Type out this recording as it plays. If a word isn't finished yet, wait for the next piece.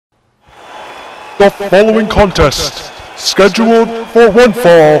The following contest, scheduled for one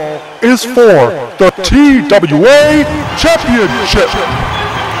fall, is for the TWA Championship.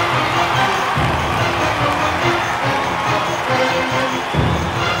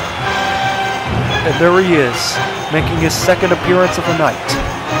 And there he is, making his second appearance of the night.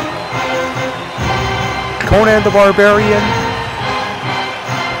 Conan the Barbarian,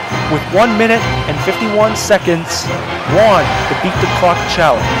 with 1 minute and 51 seconds, won the Beat the Clock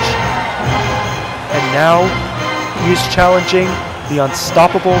Challenge. And now, he is challenging the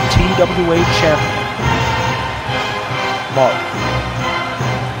unstoppable TWA champion, Mario,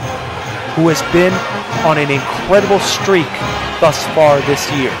 who has been on an incredible streak thus far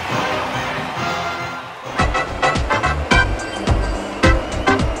this year.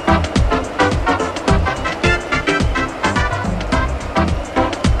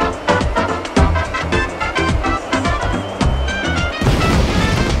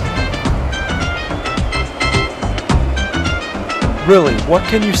 Really, what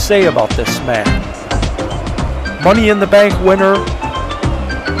can you say about this man? Money in the Bank winner,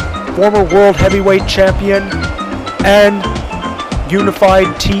 former World Heavyweight Champion, and Unified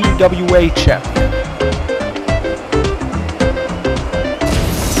TWA Champion.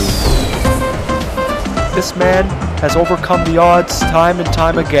 This man has overcome the odds time and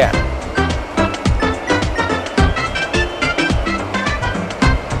time again.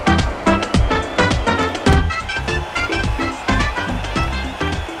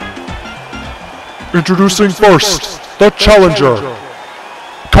 Introducing first, the challenger,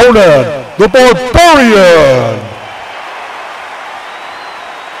 Conan the Barbarian.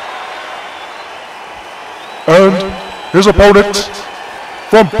 And his opponent,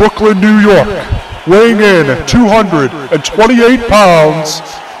 from Brooklyn, New York, weighing in 228 pounds,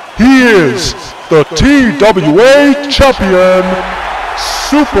 he is the TWA Champion,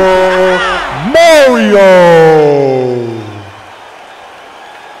 Super Mario.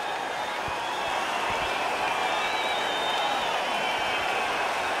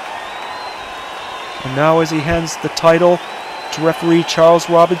 And now as he hands the title to referee Charles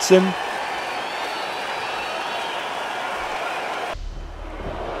Robinson,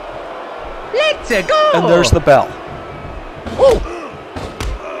 let's go! And there's the bell. Ooh.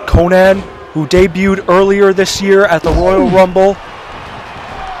 Conan, who debuted earlier this year at the Royal Rumble,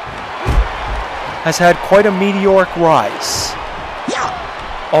 has had quite a meteoric rise.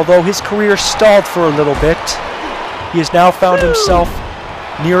 Although his career stalled for a little bit, he has now found himself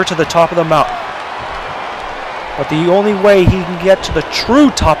near to the top of the mountain. But the only way he can get to the true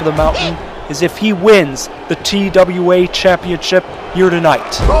top of the mountain is if he wins the TWA Championship here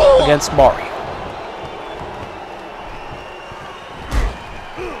tonight against Mario.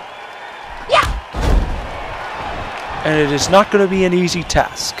 And it is not going to be an easy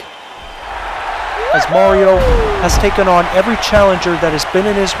task, as Mario has taken on every challenger that has been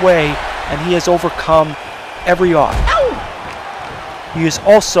in his way, and he has overcome every odd. He is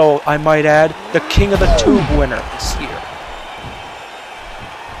also, I might add, the King of the Tube winner this year.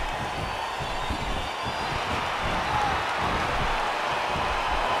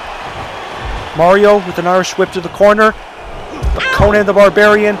 Mario with an Irish whip to the corner, but Conan the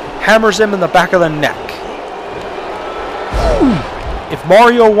Barbarian hammers him in the back of the neck. If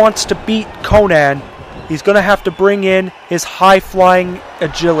Mario wants to beat Conan, he's going to have to bring in his high-flying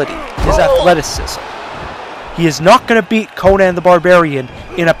agility, his athleticism. He is not going to beat Conan the Barbarian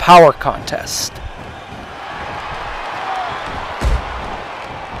in a power contest.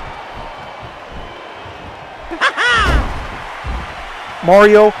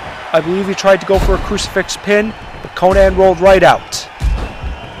 Mario, I believe he tried to go for a crucifix pin, but Conan rolled right out.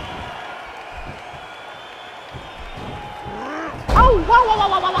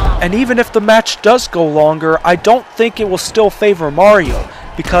 And even if the match does go longer, I don't think it will still favor Mario,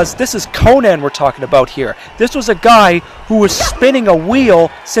 because this is Conan we're talking about here. This was a guy who was spinning a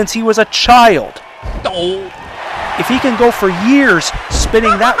wheel since he was a child. If he can go for years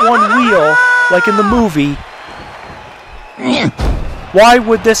spinning that one wheel, like in the movie, why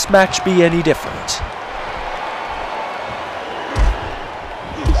would this match be any different?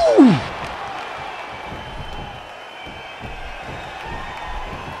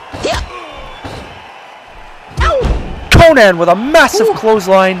 Conan with a massive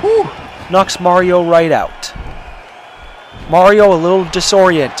clothesline knocks Mario right out. Mario a little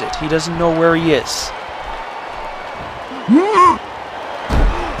disoriented. He doesn't know where he is.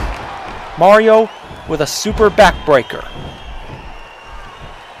 Mario with a super backbreaker.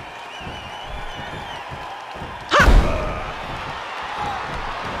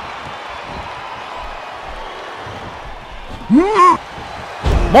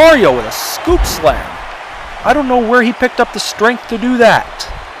 Mario with a scoop slam. I don't know where he picked up the strength to do that.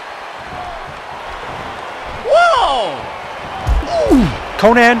 Whoa!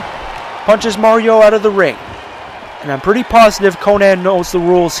 Conan punches Mario out of the ring. And I'm pretty positive Conan knows the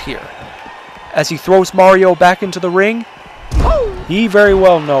rules here. As he throws Mario back into the ring, he very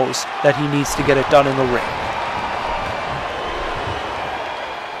well knows that he needs to get it done in the ring.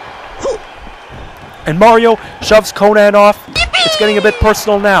 And Mario shoves Conan off. It's getting a bit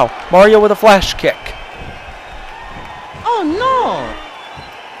personal now. Mario with a flash kick. Oh no!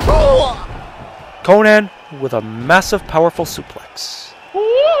 Conan with a massive, powerful suplex.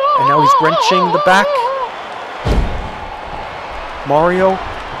 And now he's wrenching the back. Mario,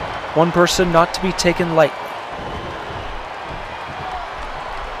 one person not to be taken lightly.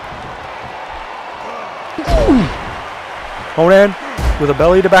 Conan with a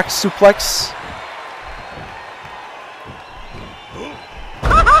belly-to-back suplex.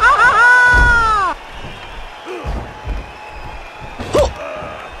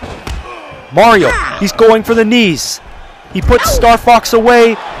 Mario, he's going for the knees. He puts Star Fox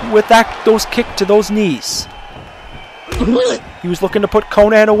away with those kick to those knees. He was looking to put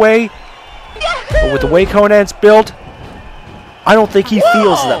Conan away, but with the way Conan's built, I don't think he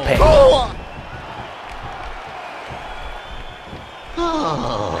feels that pain.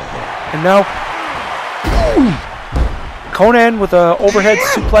 And now, Conan with an overhead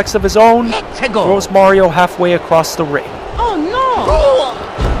suplex of his own throws Mario halfway across the ring. Oh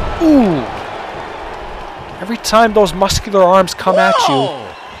no! Ooh! Every time those muscular arms come at you,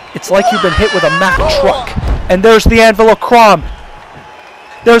 it's like you've been hit with a Mack truck. And there's the Anvil of Crom.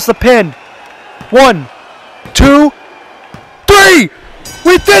 There's the pin. 1, 2, 3!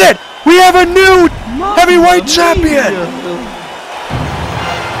 We did it! We have a new heavyweight champion!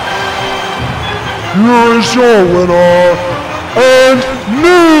 Here is your winner and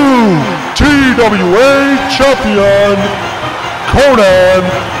new TWA champion, Conan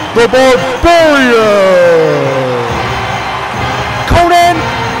the Barbarian! Conan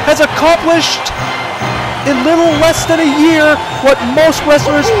has accomplished in little less than a year what most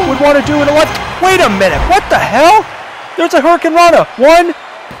wrestlers would want to do in a life. Wait a minute, what the hell? There's a Hurricane Rana. 1,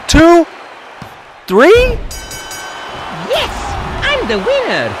 2, 3? Yes! I'm the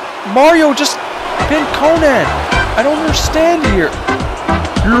winner! Mario just pinned Conan. I don't understand here.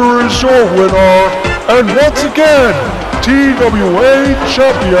 Here is your winner, and once again, TWA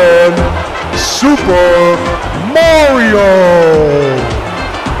champion, Super Mario!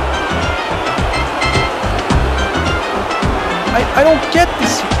 I don't get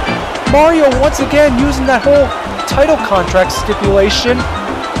this. Mario once again using that whole title contract stipulation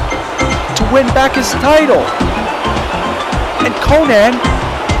to win back his title. And Conan,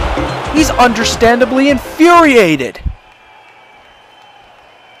 he's understandably infuriated.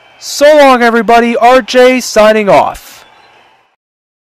 So long, everybody. RJ signing off.